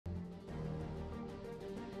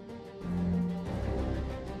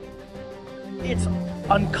it's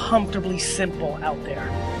uncomfortably simple out there,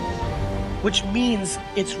 which means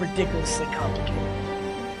it's ridiculously complicated.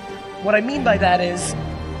 What I mean by that is,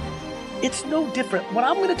 it's no different. What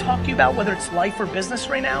I'm going to talk to you about, whether it's life or business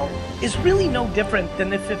right now, is really no different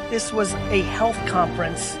than if this was a health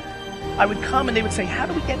conference. I would come and they would say, how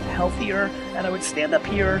do we get healthier? And I would stand up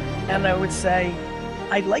here and I would say,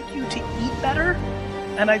 I'd like you to eat better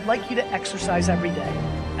and I'd like you to exercise every day.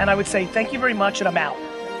 And I would say, thank you very much, and I'm out.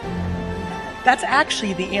 That's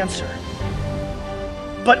actually the answer.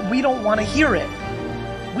 But we don't want to hear it.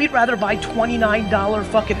 We'd rather buy $29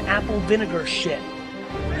 fucking apple vinegar shit.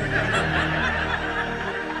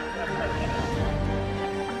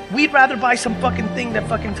 We'd rather buy some fucking thing that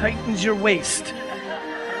fucking tightens your waist,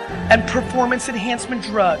 and performance enhancement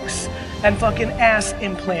drugs, and fucking ass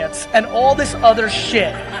implants, and all this other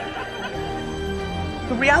shit.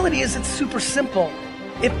 The reality is it's super simple.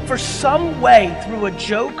 If for some way, through a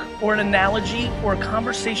joke or an analogy or a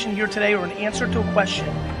conversation here today or an answer to a question,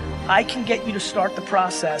 I can get you to start the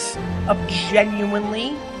process of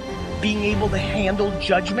genuinely being able to handle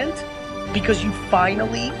judgment because you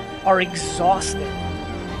finally are exhausted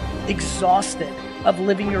of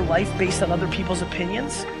living your life based on other people's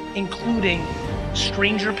opinions, including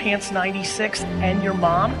Stranger Pants 96 and your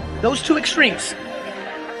mom. Those two extremes.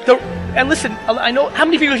 And listen, I know, how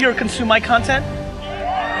many of you here consume my content?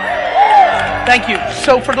 Thank you.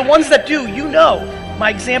 So for the ones that do, you know, my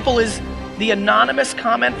example is the anonymous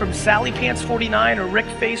comment from Sally Pants 49 or Rick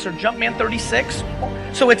Face or Jumpman 36.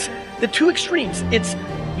 So it's the two extremes. It's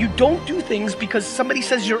you don't do things because somebody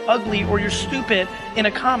says you're ugly or you're stupid in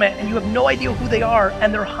a comment and you have no idea who they are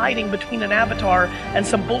and they're hiding between an avatar and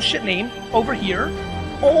some bullshit name over here,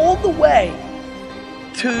 all the way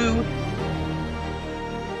to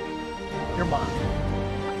your mom.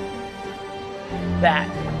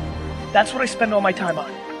 That's what I spend all my time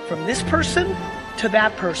on. From this person to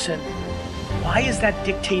that person. Why is that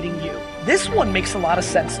dictating you? This one makes a lot of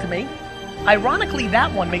sense to me. Ironically,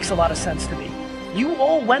 that one makes a lot of sense to me. You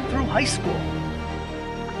all went through high school.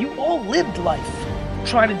 You all lived life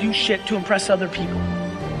trying to do shit to impress other people.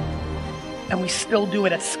 And we still do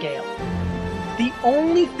it at scale. The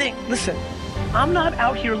only thing, listen, I'm not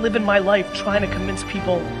out here living my life trying to convince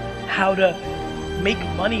people how to make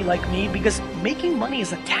money like me, because making money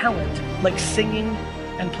is a talent, like singing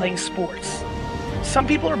and playing sports. Some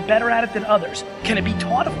people are better at it than others. Can it be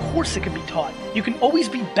taught? Of course it can be taught. You can always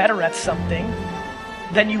be better at something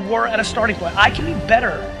than you were at a starting point. I can be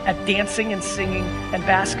better at dancing and singing and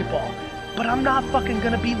basketball, but I'm not fucking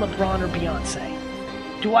gonna be LeBron or Beyonce.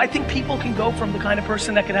 Do I think people can go from the kind of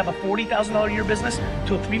person that can have a $40,000 a year business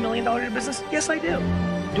to a $3 million a year business? Yes, I do.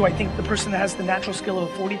 Do I think the person that has the natural skill of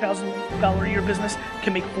a $40,000 a year business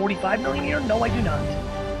can make $45 million a year? No, I do not.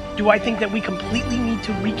 Do I think that we completely need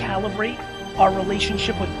to recalibrate our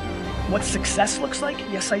relationship with what success looks like?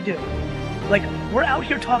 Yes, I do. Like, we're out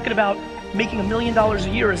here talking about making $1 million a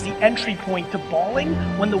year as the entry point to balling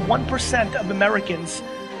when the 1% of Americans,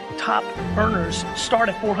 top earners, start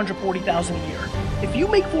at $440,000 a year. If you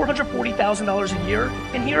make $440,000 a year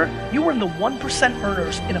in here, you are in the 1%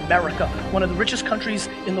 earners in America, one of the richest countries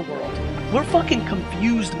in the world. We're fucking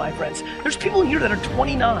confused, my friends. There's people in here that are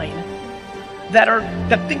 29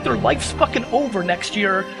 that think their life's fucking over next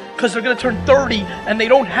year because they're gonna turn 30 and they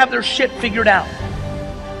don't have their shit figured out.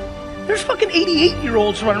 There's fucking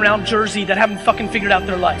 88-year-olds running around Jersey that haven't fucking figured out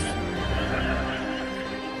their life.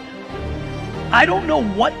 I don't know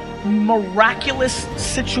what miraculous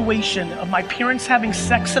situation of my parents having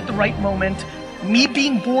sex at the right moment, me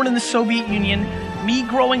being born in the Soviet Union, me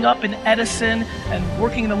growing up in Edison and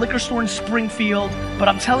working in a liquor store in Springfield, but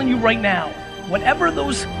I'm telling you right now, whatever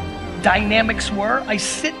those dynamics were, I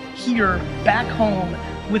sit here back home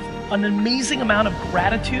with an amazing amount of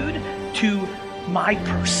gratitude to my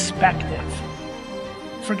perspective.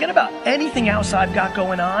 Forget about anything else I've got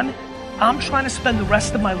going on. I'm trying to spend the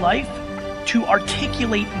rest of my life to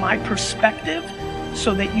articulate my perspective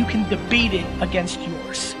so that you can debate it against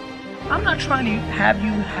yours. I'm not trying to have you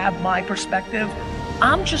have my perspective.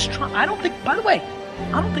 I'm just trying, I don't think, by the way,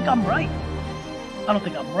 I don't think I'm right. I don't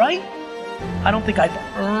think I'm right. I don't think I've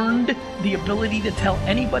earned the ability to tell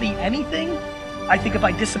anybody anything. I think if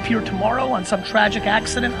I disappear tomorrow on some tragic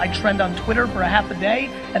accident, I trend on Twitter for a half a day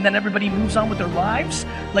and then everybody moves on with their lives.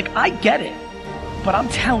 Like, I get it, but I'm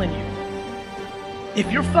telling you, if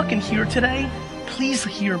you're fucking here today, please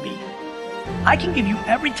hear me. I can give you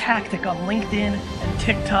every tactic on LinkedIn and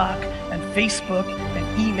TikTok and Facebook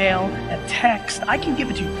and email and text. I can give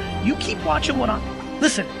it to you. You keep watching what I'm...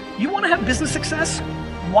 Listen, you want to have business success?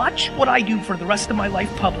 Watch what I do for the rest of my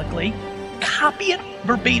life publicly. Copy it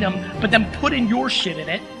verbatim, but then put in your shit in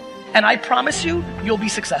it. And I promise you, you'll be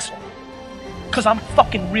successful. Because I'm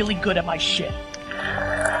fucking really good at my shit.